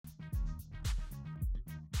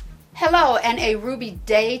Hello and a Ruby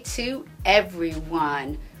day to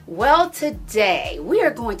everyone. Well, today we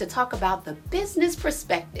are going to talk about the business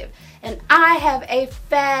perspective, and I have a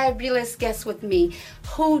fabulous guest with me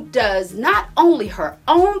who does not only her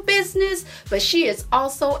own business, but she is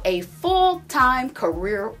also a full-time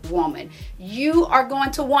career woman. You are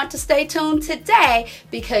going to want to stay tuned today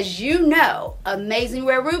because you know Amazing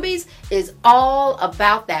Rare Rubies is all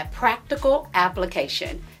about that practical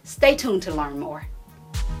application. Stay tuned to learn more.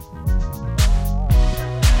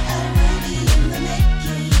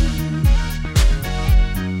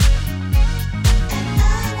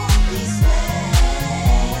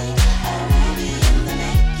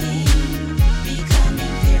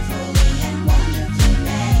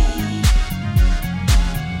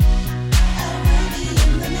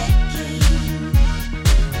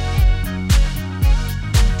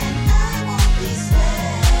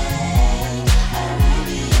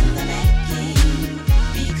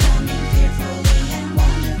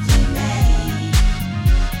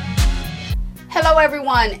 Hello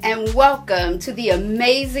everyone and welcome to the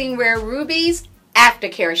Amazing Rare Rubies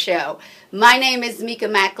Aftercare Show. My name is Mika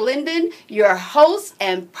McLinden, your host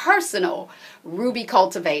and personal Ruby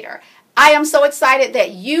cultivator. I am so excited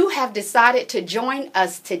that you have decided to join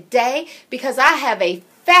us today because I have a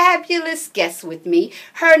fabulous guest with me.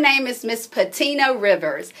 Her name is Miss Patina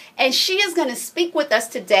Rivers, and she is going to speak with us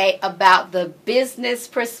today about the business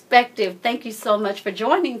perspective. Thank you so much for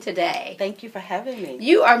joining today. Thank you for having me.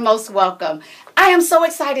 You are most welcome. I am so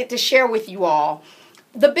excited to share with you all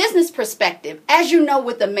the business perspective. As you know,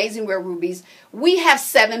 with Amazing Rare Rubies, we have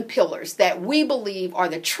 7 pillars that we believe are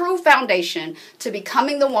the true foundation to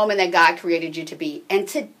becoming the woman that God created you to be. And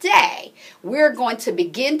today, we're going to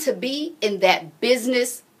begin to be in that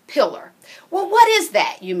business pillar. Well, what is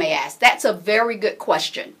that, you may ask? That's a very good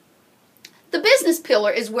question. The business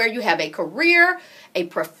pillar is where you have a career, a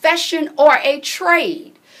profession, or a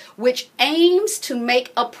trade which aims to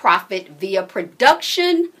make a profit via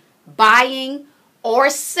production, buying,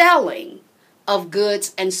 or selling of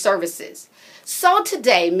goods and services. So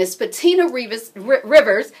today, Miss Patina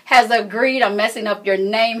Rivers has agreed, I'm messing up your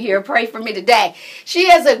name here, pray for me today. She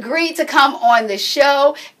has agreed to come on the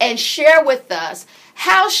show and share with us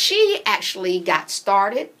how she actually got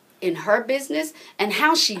started in her business and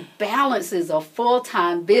how she balances a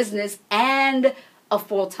full-time business and a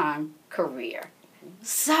full-time career.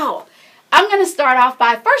 So I'm going to start off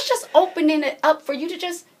by first just opening it up for you to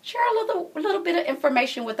just share a little bit of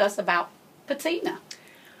information with us about Patina.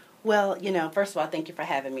 Well, first of all, thank you for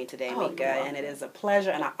having me today, Mika, and it is a pleasure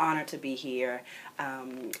and an honor to be here.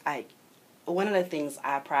 One of the things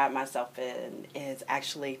I pride myself in is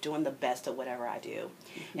actually doing the best at whatever I do.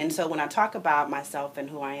 Mm-hmm. And so when I talk about myself and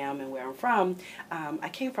who I am and where I'm from, I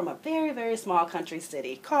came from a very, very small country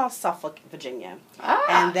city called Suffolk, Virginia.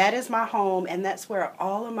 And that is my home, and that's where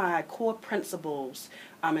all of my core principles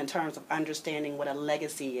in terms of understanding what a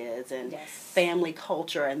legacy is and family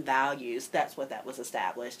culture and values, that's what that was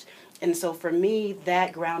established. And so for me,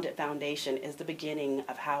 that grounded foundation is the beginning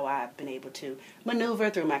of how I've been able to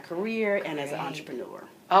maneuver through my career and as an entrepreneur.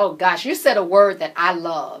 Oh gosh, you said a word that I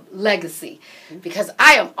love, legacy, because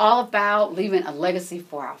I am all about leaving a legacy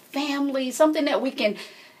for our family, something that we can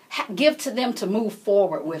give to them to move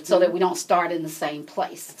forward with so that we don't start in the same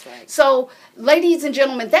place. That's right. So, ladies and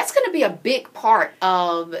gentlemen, that's going to be a big part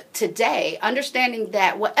of today, understanding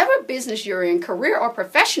that whatever business you're in, career or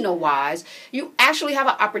professional wise, you actually have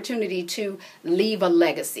an opportunity to leave a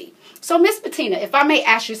legacy. So, Miss Patina, if I may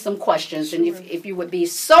ask you some questions, and if you would be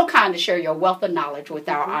so kind to share your wealth of knowledge with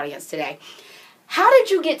our audience today. How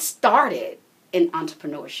did you get started in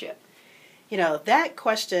entrepreneurship? That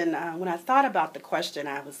question, when I thought about the question,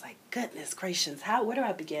 I was like, goodness gracious, where do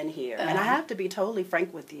I begin here? And I have to be totally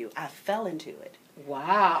frank with you. I fell into it.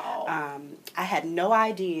 Wow. I had no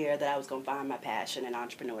idea that I was going to find my passion in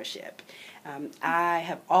entrepreneurship. I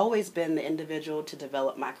have always been the individual to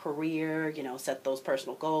develop my career, set those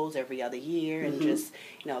personal goals every other year and just,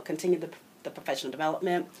 continue the professional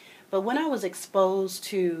development. But when I was exposed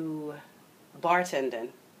to bartending,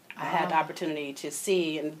 I had the opportunity to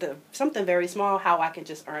see something very small, how I can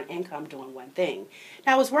just earn income doing one thing.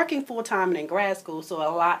 Now, I was working full-time and in grad school, so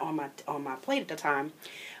a lot on my plate at the time.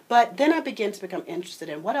 But then I began to become interested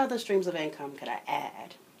in what other streams of income could I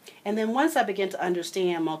add. And then once I began to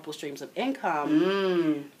understand multiple streams of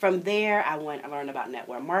income, from there I learned about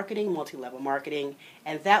network marketing, multi-level marketing,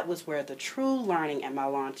 and that was where the true learning and my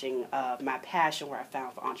launching of my passion where I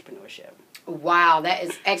found for entrepreneurship. Wow, that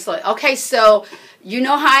is excellent. Okay, so you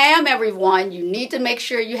know how I am, everyone. You need to make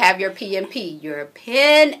sure you have your P&P, your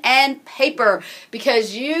pen and paper,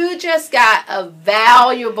 because you just got a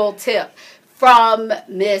valuable tip from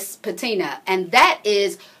Miss Patina, and that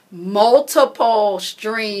is multiple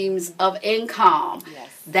streams of income. Yes.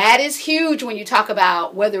 That is huge when you talk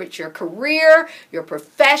about whether it's your career, your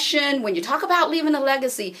profession. When you talk about leaving a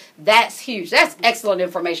legacy, that's huge. That's excellent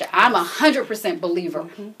information. I'm 100% believer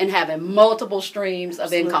in having multiple streams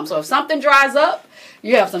of income. So if something dries up,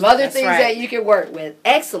 you have some other things that you can work with.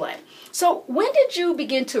 Excellent. So when did you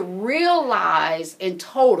begin to realize in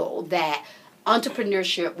total that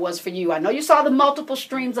entrepreneurship was for you? I know you saw the multiple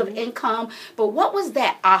streams of income, but what was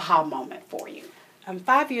that aha moment for you?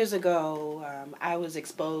 5 years ago, I was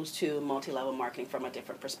exposed to multi-level marketing from a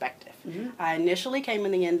different perspective. I initially came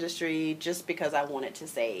in the industry just because I wanted to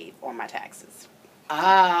save on my taxes.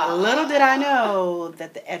 Little did I know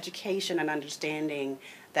that the education and understanding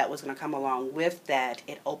that was going to come along with that,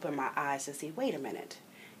 it opened my eyes to see, wait a minute,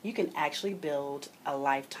 you can actually build a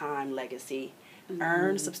lifetime legacy,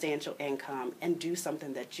 earn substantial income, and do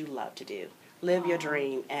something that you love to do. Live your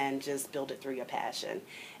dream and just build it through your passion.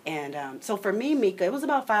 And so for me, Mika, it was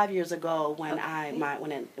about 5 years ago when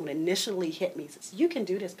when it initially hit me, says, you can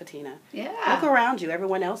do this, Patina. Yeah. Look around you.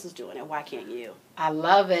 Everyone else is doing it. Why can't you? I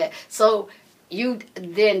love it. So you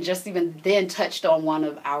then touched on one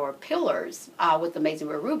of our pillars with Amazing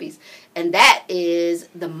Rare Rubies, and that is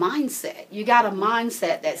the mindset. You got a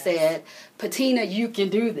mindset that said, Patina, you can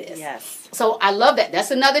do this. Yes. So I love that. That's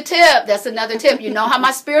another tip. You know how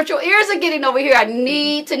my spiritual ears are getting over here. I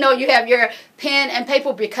need to know you have your pen and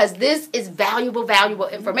paper because this is valuable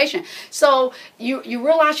information. So you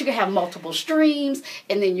realize you can have multiple streams,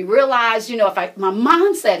 and then you realize, if my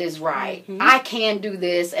mindset is right, I can do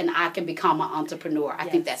this and I can become an entrepreneur. I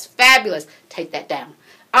think that's fabulous. Take that down.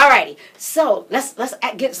 Alrighty, so let's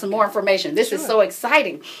get some more information. This is so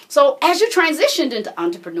exciting. So as you transitioned into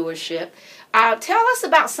entrepreneurship, tell us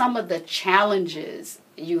about some of the challenges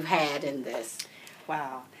you've had in this.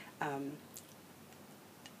 Wow.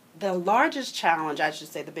 The largest challenge, I should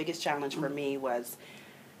say the biggest challenge for me was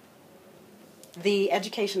the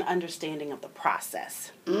education understanding of the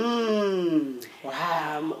process.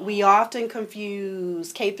 Wow. We often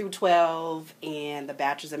confuse K through 12 and the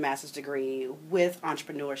bachelor's and master's degree with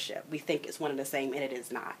entrepreneurship. We think it's one and the same, and it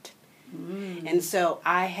is not. And so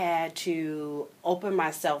I had to open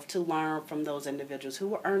myself to learn from those individuals who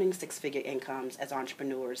were earning six-figure incomes as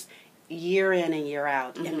entrepreneurs year in and year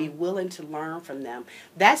out, and be willing to learn from them.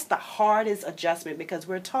 That's the hardest adjustment because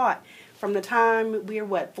we're taught from the time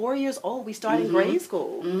we're 4 years old, we start in grade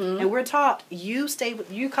school, and we're taught you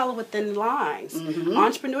color within the lines.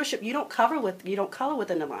 Entrepreneurship, you don't color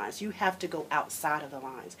within the lines. You have to go outside of the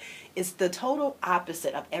lines. It's the total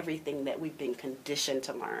opposite of everything that we've been conditioned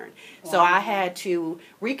to learn. Wow. So I had to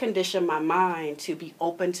recondition my mind to be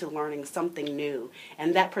open to learning something new,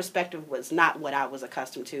 and that perspective was not what I was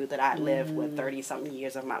accustomed to that I lived with 30-something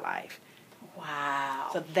years of my life. Wow.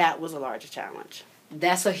 So that was a larger challenge.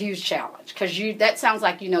 That's a huge challenge because that sounds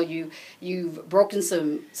like you've broken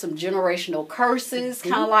some generational curses,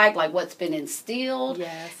 kind of like what's been instilled.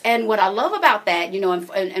 Yes. And what I love about that,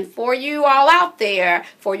 and for you all out there,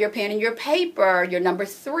 for your pen and your paper, your number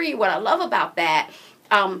 3, what I love about that,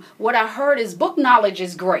 what I heard is book knowledge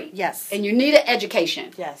is great. Yes. And you need an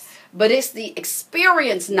education. Yes. But it's the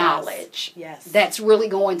experience knowledge that's really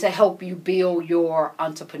going to help you build your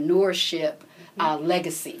entrepreneurship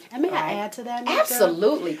legacy. And may I add to that, Nika?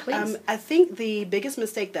 Absolutely, please. I think the biggest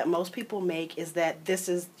mistake that most people make is that this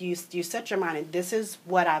is, you set your mind and this is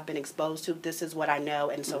what I've been exposed to, this is what I know,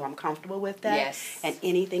 and so I'm comfortable with that. Yes. And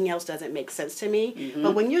anything else doesn't make sense to me.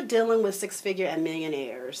 But when you're dealing with six-figure and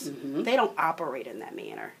millionaires, they don't operate in that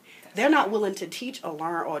manner. They're not willing to teach or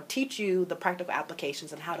learn or teach you the practical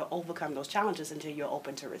applications and how to overcome those challenges until you're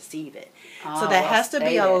open to receive it. So there has to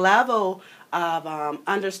be a level of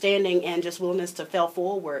understanding and just willingness to fail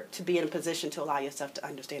forward to be in a position to allow yourself to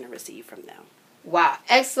understand and receive from them. Wow,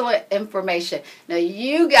 excellent information. Now,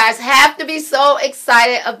 you guys have to be so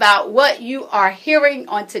excited about what you are hearing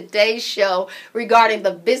on today's show regarding the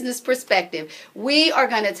business perspective. We are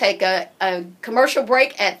going to take a commercial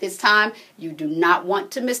break at this time. You do not want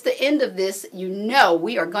to miss the end of this.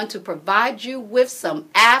 We are going to provide you with some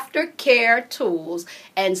aftercare tools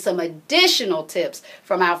and some additional tips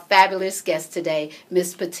from our fabulous guest today,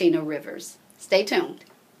 Miss Patina Rivers. Stay tuned.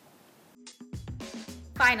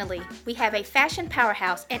 Finally, we have a fashion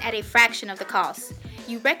powerhouse and at a fraction of the cost.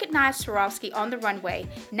 You recognize Swarovski on the runway.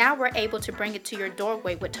 Now we're able to bring it to your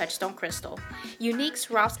doorway with Touchstone Crystal. Unique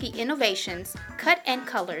Swarovski innovations, cut and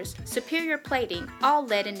colors, superior plating, all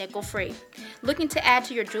lead and nickel free. Looking to add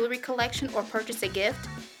to your jewelry collection or purchase a gift?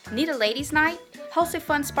 Need a ladies' night? Host a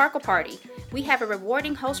fun sparkle party. We have a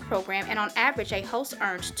rewarding host program, and on average a host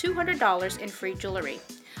earns $200 in free jewelry.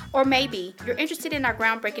 Or maybe you're interested in our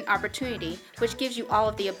groundbreaking opportunity, which gives you all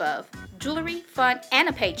of the above: jewelry, fun, and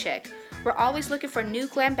a paycheck. We're always looking for new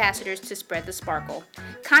Glambassadors to spread the sparkle.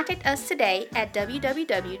 Contact us today at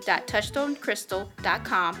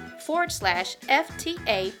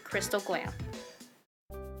www.touchstonecrystal.com/FTA Crystal Glam.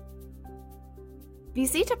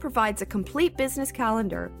 Visita provides a complete business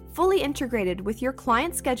calendar, fully integrated with your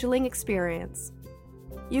client scheduling experience.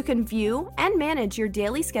 You can view and manage your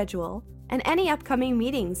daily schedule and any upcoming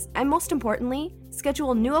meetings, and most importantly,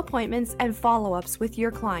 schedule new appointments and follow-ups with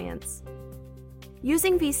your clients.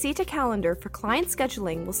 Using Visita Calendar for client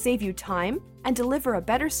scheduling will save you time and deliver a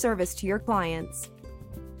better service to your clients.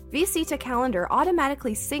 Visita Calendar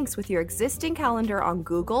automatically syncs with your existing calendar on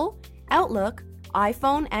Google, Outlook,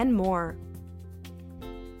 iPhone, and more.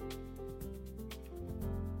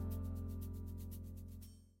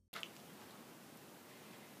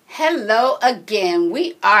 Hello again.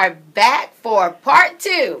 We are back for part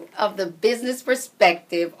 2 of the business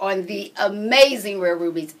perspective on the amazing Rare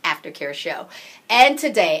Rubies Aftercare show. And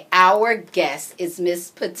today, our guest is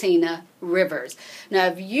Miss Patina Rivers. Now,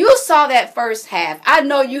 if you saw that first half, I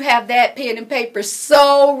know you have that pen and paper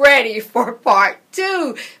so ready for part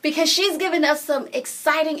 2 because she's giving us some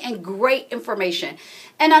exciting and great information.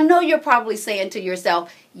 And I know you're probably saying to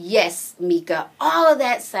yourself, yes, Mika, all of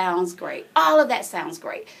that sounds great. All of that sounds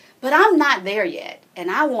great. But I'm not there yet,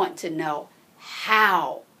 and I want to know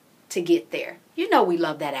how to get there. You know we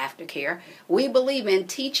love that aftercare. We believe in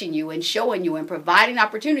teaching you and showing you and providing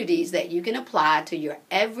opportunities that you can apply to your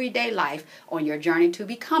everyday life on your journey to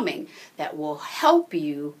becoming that will help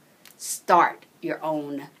you start your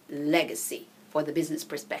own legacy for the business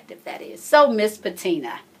perspective, that is. So, Miss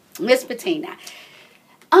Patina,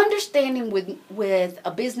 understanding with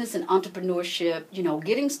a business and entrepreneurship,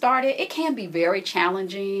 getting started, it can be very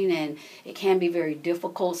challenging and it can be very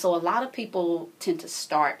difficult. So a lot of people tend to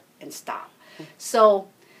start and stop. So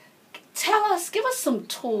give us some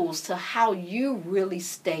tools to how you really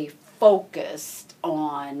stay focused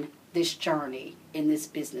on this journey in this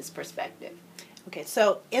business perspective. Okay,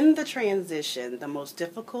 so in the transition, the most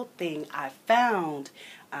difficult thing I found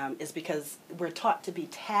is because we're taught to be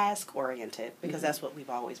task-oriented, because that's what we've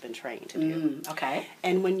always been trained to do. Okay.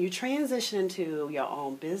 And when you transition into your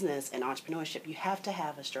own business and entrepreneurship, you have to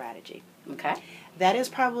have a strategy. Okay. That is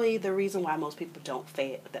probably the reason why most people don't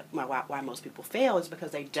fail. Why most people fail is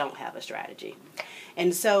because they don't have a strategy.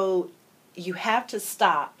 And so you have to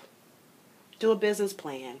stop, do a business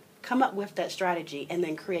plan, come up with that strategy, and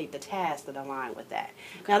then create the tasks that align with that.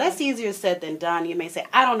 Okay. Now, that's easier said than done. You may say,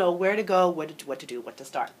 I don't know where to go, what to do, what to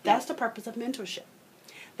start. That's the purpose of mentorship.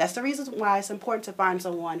 That's the reason why it's important to find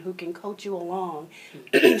someone who can coach you along,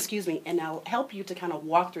 excuse me, and help you to kind of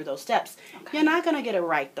walk through those steps. Okay. You're not going to get it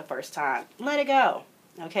right the first time. Let it go.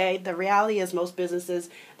 Okay? The reality is most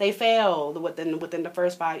businesses, they fail within the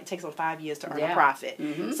first 5, it takes them 5 years to earn a profit.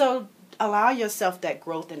 So allow yourself that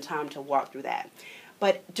growth and time to walk through that.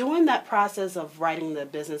 But during that process of writing the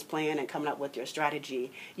business plan and coming up with your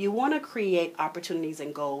strategy, you want to create opportunities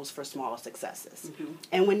and goals for small successes.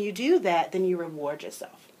 And when you do that, then you reward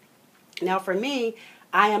yourself. Now, for me,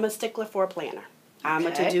 I am a stickler for a planner. I'm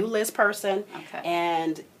a to-do list person,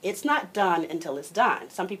 and it's not done until it's done.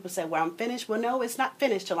 Some people say, well, I'm finished. Well, no, it's not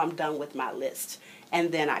finished till I'm done with my list,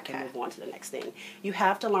 and then I can move on to the next thing. You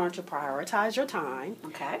have to learn to prioritize your time.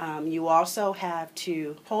 You also have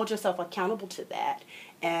to hold yourself accountable to that.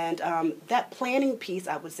 And that planning piece,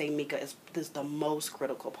 I would say, Mika, is the most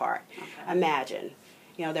critical part. Imagine,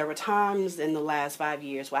 there were times in the last 5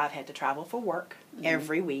 years where I've had to travel for work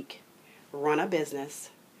every week, run a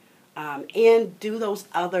business, and do those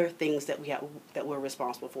other things that we're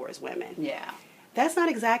responsible for as women. Yeah. That's not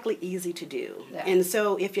exactly easy to do. Yeah. And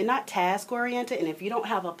so if you're not task-oriented, and if you don't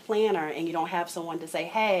have a planner and you don't have someone to say,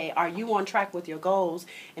 hey, are you on track with your goals?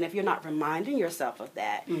 And if you're not reminding yourself of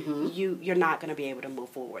that, you're not going to be able to move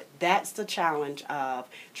forward. That's the challenge of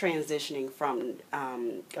transitioning from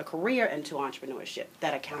a career into entrepreneurship,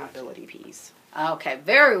 that accountability piece. Okay,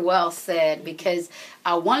 very well said, because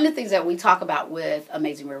one of the things that we talk about with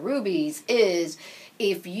Amazing Rare Rubies is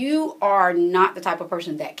if you are not the type of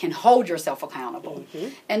person that can hold yourself accountable,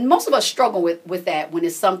 and most of us struggle with that when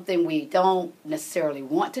it's something we don't necessarily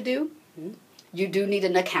want to do, you do need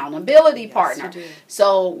an accountability partner.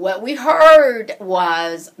 So what we heard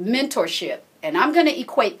was mentorship. And I'm going to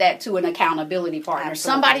equate that to an accountability partner.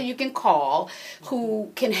 Somebody you can call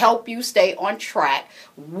who can help you stay on track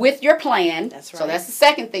with your plan. That's right. So that's the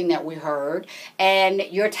second thing that we heard. And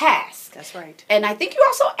your task. That's right. And I think you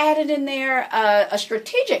also added in there a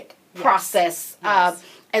strategic process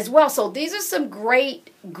as well. So these are some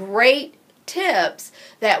great tips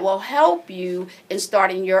that will help you in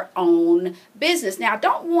starting your own business. Now, I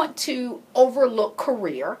don't want to overlook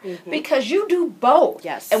career because you do both.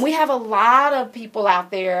 Yes. And we have a lot of people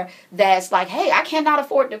out there that's like, hey, I cannot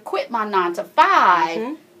afford to quit my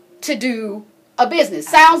 9-to-5 to do a business.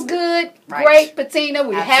 Sounds good. Right. Great, Patina.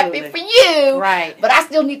 We're happy for you. Right. But I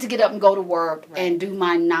still need to get up and go to work and do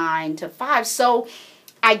my 9-to-5. So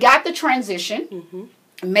I got the transition.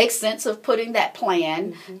 Make sense of putting that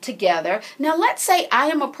plan together. Now, let's say I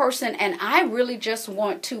am a person and I really just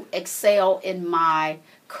want to excel in my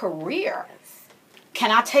career.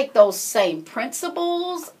 Can I take those same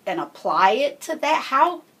principles and apply it to that?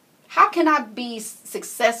 How can I be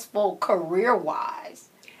successful career-wise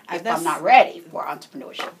if I'm not ready for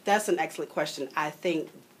entrepreneurship? That's an excellent question. I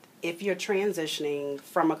think if you're transitioning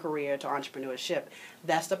from a career to entrepreneurship,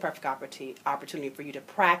 that's the perfect opportunity for you to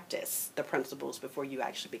practice the principles before you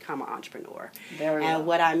actually become an entrepreneur. And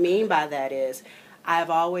what I mean by that is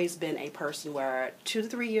I've always been a person where 2 to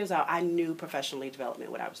 3 years out, I knew professionally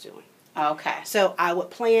development what I was doing. Okay. So I would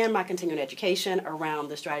plan my continuing education around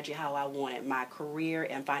the strategy, how I wanted my career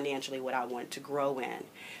and financially what I want to grow in.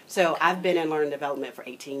 So I've been in learning development for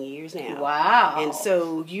 18 years now. Wow. And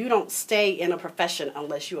so you don't stay in a profession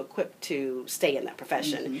unless you're equipped to stay in that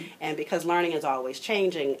profession. And because learning is always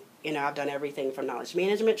changing, you know, I've done everything from knowledge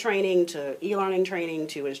management training to e-learning training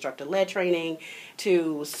to instructor-led training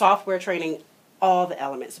to software training, all the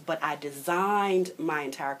elements, but I designed my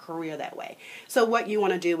entire career that way. So what you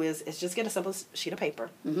want to do is just get a simple sheet of paper,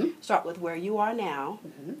 start with where you are now,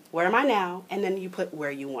 where am I now, and then you put where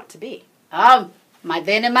you want to be. My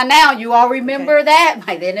then and my now, you all remember that?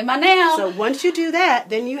 My then and my now. So once you do that,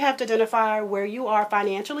 then you have to identify where you are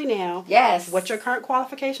financially now, yes, what your current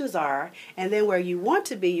qualifications are, and then where you want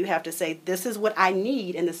to be, you have to say, this is what I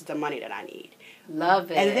need, and this is the money that I need. Love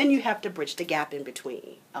it. And then you have to bridge the gap in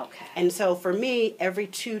between. Okay. And so for me, every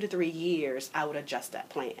 2 to 3 years, I would adjust that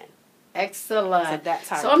plan. Excellent. So that's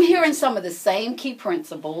how I'm hearing some of the same key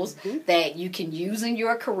principles that you can use in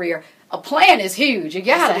your career. A plan is huge. You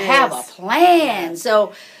got to have a plan. Yes.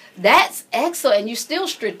 So that's excellent. And you still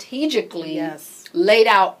strategically laid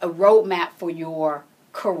out a roadmap for your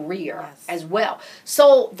career as well.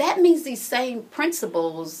 So that means these same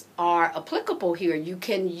principles are applicable here. You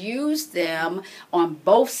can use them on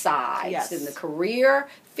both sides, in the career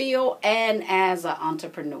field and as an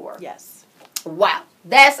entrepreneur. Yes. Wow,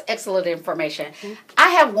 that's excellent information. I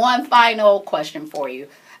have one final question for you.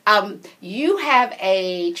 You have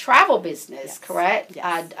a travel business, correct?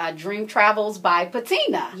 Yes. Dream Travels by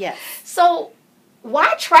Patina. Yes. So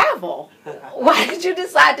why travel? Why did you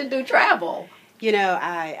decide to do travel? You know,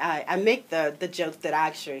 I make the joke that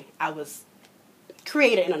I was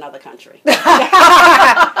created in another country. And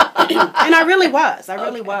I really was.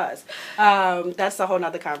 That's a whole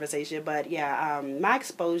nother conversation. But yeah, my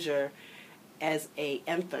exposure as a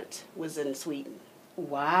infant was in Sweden.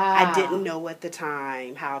 Wow. I didn't know at the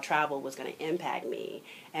time how travel was going to impact me.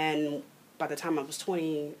 And by the time I was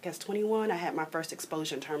 21, I had my first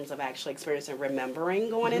exposure in terms of actually experiencing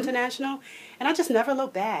remembering going international. And I just never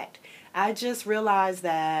looked back. I just realized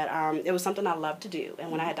that it was something I loved to do.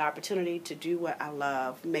 And when I had the opportunity to do what I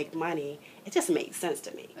love, make money, it just made sense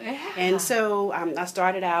to me. Yeah. And so I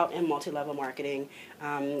started out in multi-level marketing.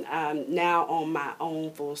 I'm now on my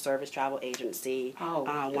own full-service travel agency,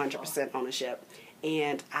 100% ownership.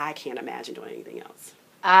 And I can't imagine doing anything else.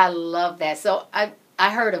 I love that. So I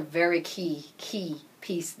heard a very key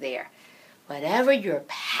piece there. Whatever you're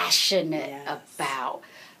passionate about,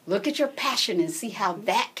 look at your passion and see how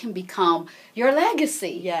that can become your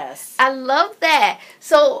legacy. Yes. I love that.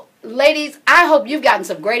 So, ladies, I hope you've gotten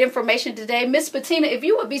some great information today. Miss Patina, if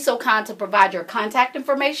you would be so kind to provide your contact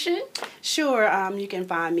information. Sure. You can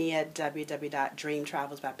find me at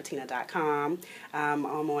www.dreamtravelsbypatina.com. I'm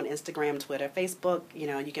on Instagram, Twitter, Facebook. You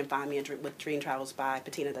know, you can find me with Dream Travels by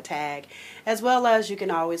Patina, the tag. As well as you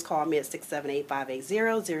can always call me at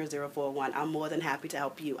 678-580-0041. I'm more than happy to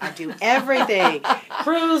help you. I do everything.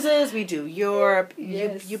 Cruises, we do Europe.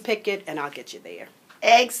 Yes. You pick it and I'll get you there.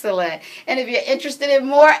 Excellent. And if you're interested in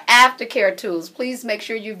more aftercare tools, please make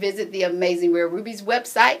sure you visit the Amazing Rare Rubies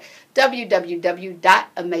website,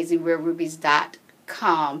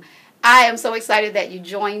 www.amazingrarerubies.com. I am so excited that you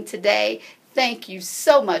joined today. Thank you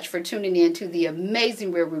so much for tuning in to the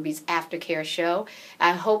Amazing Rare Rubies Aftercare Show.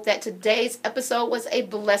 I hope that today's episode was a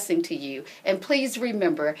blessing to you. And please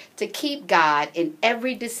remember to keep God in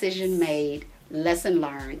every decision made, lesson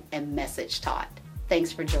learned, and message taught.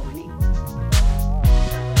 Thanks for joining.